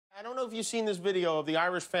I don't know if you've seen this video of the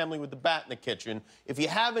Irish family with the bat in the kitchen. If you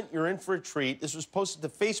haven't, you're in for a treat. This was posted to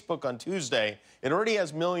Facebook on Tuesday. It already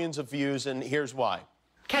has millions of views, and here's why.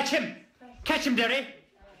 Catch him! Catch him, Derry!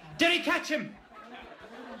 Derry, catch him!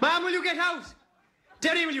 Mom, will you get out?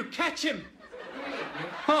 Derry, will you catch him?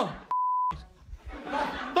 Oh.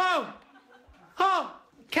 Oh! Oh!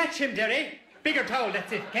 Catch him, Derry! Bigger towel,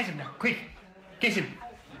 that's it. Get him now, quick. Get him.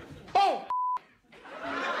 Oh!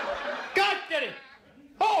 God, Derry!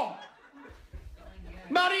 Oh!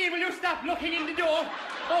 Maureen, will you stop looking in the door?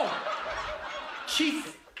 Oh!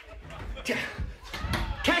 Jeez!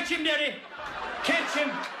 Catch him, Derry! Catch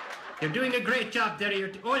him! You're doing a great job,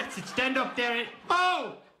 Derry. Oh, that's it. Stand up, Derry.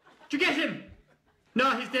 Oh! Did you get him?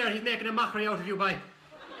 No, he's there. He's making a mockery out of you, boy.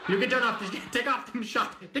 You get done off this. Take off them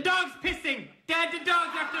shot. The dog's pissing. Dad, the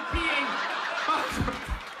dog's after peeing. Oh.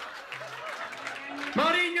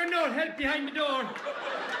 Maureen, you're no help behind the door.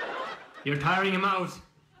 You're tiring him out.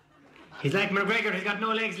 He's like McGregor. He's got no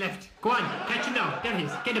legs left. Go on. Catch him now. There he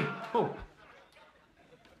is. Get him. Oh.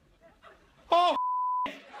 Oh.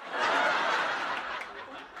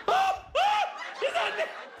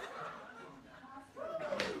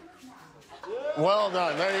 Well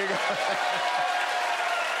done. There you go.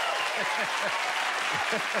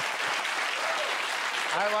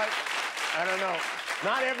 I don't know.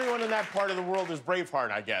 Not everyone in that part of the world is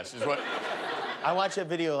Braveheart, I guess, is what... I watched that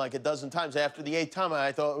video like a dozen times. After the 8th time,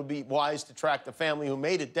 I thought it would be wise to track the family who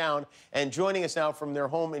made it down. And joining us now from their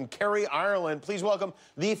home in Kerry, Ireland, please welcome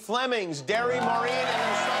the Flemings, Derry, Maureen, and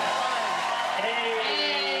their son, Brian.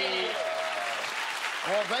 Hey!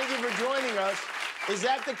 Well, thank you for joining us. Is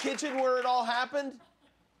that the kitchen where it all happened?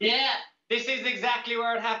 Yeah, this is exactly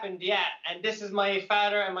where it happened, yeah. And this is my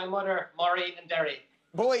father and my mother, Maureen and Derry.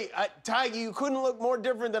 Boy, Tig, you couldn't look more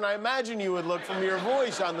different than I imagined you would look from your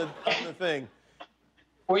voice on the thing.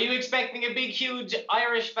 Were you expecting a big, huge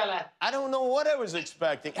Irish fella? I don't know what I was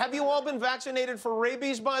expecting. Have you all been vaccinated for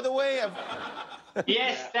rabies, by the way?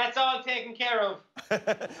 Yes, that's all taken care of.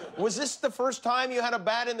 Was this the first time you had a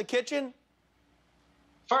bat in the kitchen?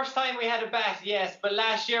 First time we had a bat, yes, but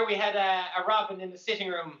last year we had a Robin in the sitting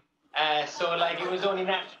room. So, like, it was only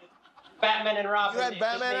natural. Batman and Robin. You had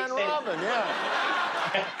Batman and Robin, yeah.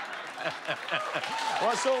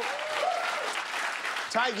 Well, so,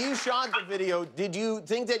 Ty, you shot the video. Did you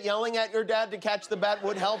think that yelling at your dad to catch the bat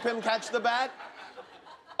would help him catch the bat?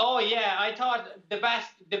 Oh, yeah, I thought the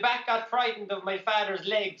bat got frightened of my father's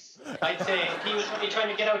legs, I'd say. He was only trying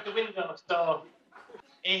to get out the window, so...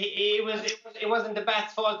 It wasn't the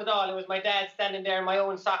bat's fault at all. It was my dad standing there in my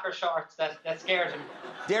own soccer shorts that scared him.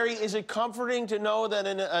 Derry, is it comforting to know that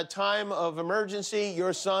in a time of emergency,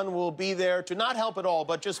 your son will be there to not help at all,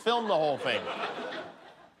 but just film the whole thing?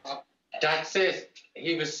 Dad says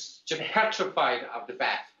he was just petrified of the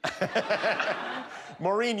bat.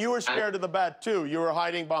 Maureen, you were scared of the bat, too. You were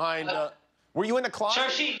hiding behind... were you in a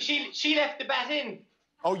closet? Sure, she left the bat in.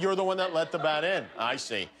 Oh, you're the one that let the bat in. I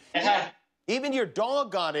see. Even your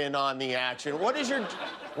dog got in on the action. What is your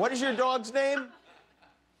dog's name?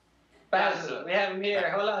 Basil. We have him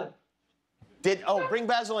here. Hold on. Bring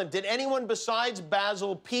Basil in. Did anyone besides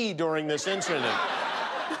Basil pee during this incident?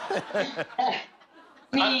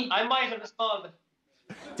 I might have a small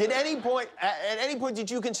bit. At any point,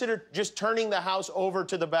 did you consider just turning the house over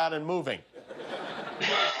to the bat and moving?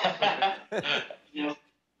 No.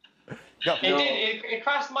 It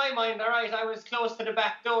crossed my mind, all right. I was close to the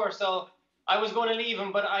back door, so I was going to leave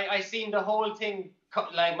him, but I seen the whole thing,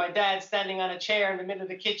 like my dad standing on a chair in the middle of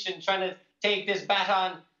the kitchen trying to take this bat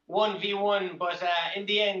on 1v1, but in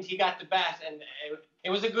the end, he got the bat, and it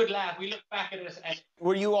was a good laugh. We looked back at it. And...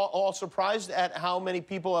 Were you all surprised at how many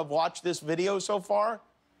people have watched this video so far?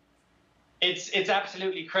 It's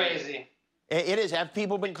absolutely crazy. It is. Have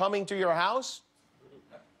people been coming to your house?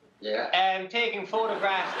 Yeah. Taking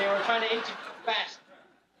photographs. They were trying to interview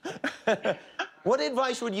the bat. What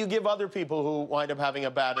advice would you give other people who wind up having a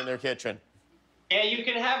bat in their kitchen? Yeah, you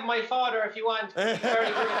can have my father if you want. He's very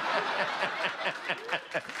good.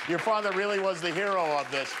 Your father really was the hero of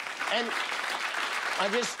this. And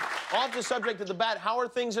off the subject of the bat, how are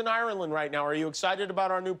things in Ireland right now? Are you excited about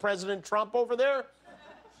our new President Trump over there?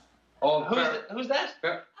 Oh, who's that?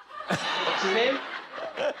 What's his name?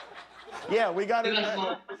 Yeah, we got it.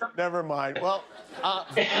 Never mind. Well,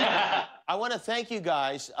 I want to thank you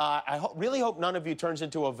guys. I really hope none of you turns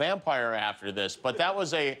into a vampire after this, but that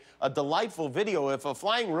was a delightful video. If a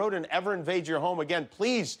flying rodent ever invades your home again,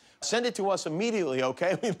 please send it to us immediately,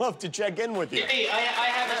 okay? We'd love to check in with you. Jimmy, I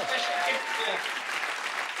have a special gift for you.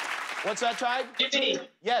 What's that, Ty? Jimmy.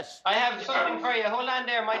 Yes. I have something for you. Hold on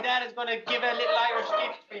there. My dad is going to give a little Irish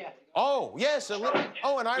gift for you. Oh, yes, a little.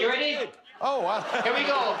 Oh, an Irish You ready? gift. Oh, wow. Here we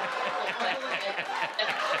go. All right,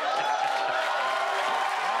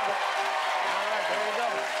 there you go.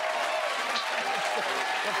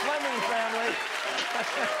 The Fleming family.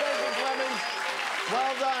 Thank you, Flemings.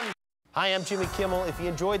 Well done. Hi, I'm Jimmy Kimmel. If you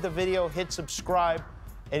enjoyed the video, hit subscribe.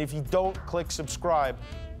 And if you don't click subscribe,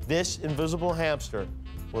 this invisible hamster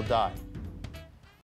will die.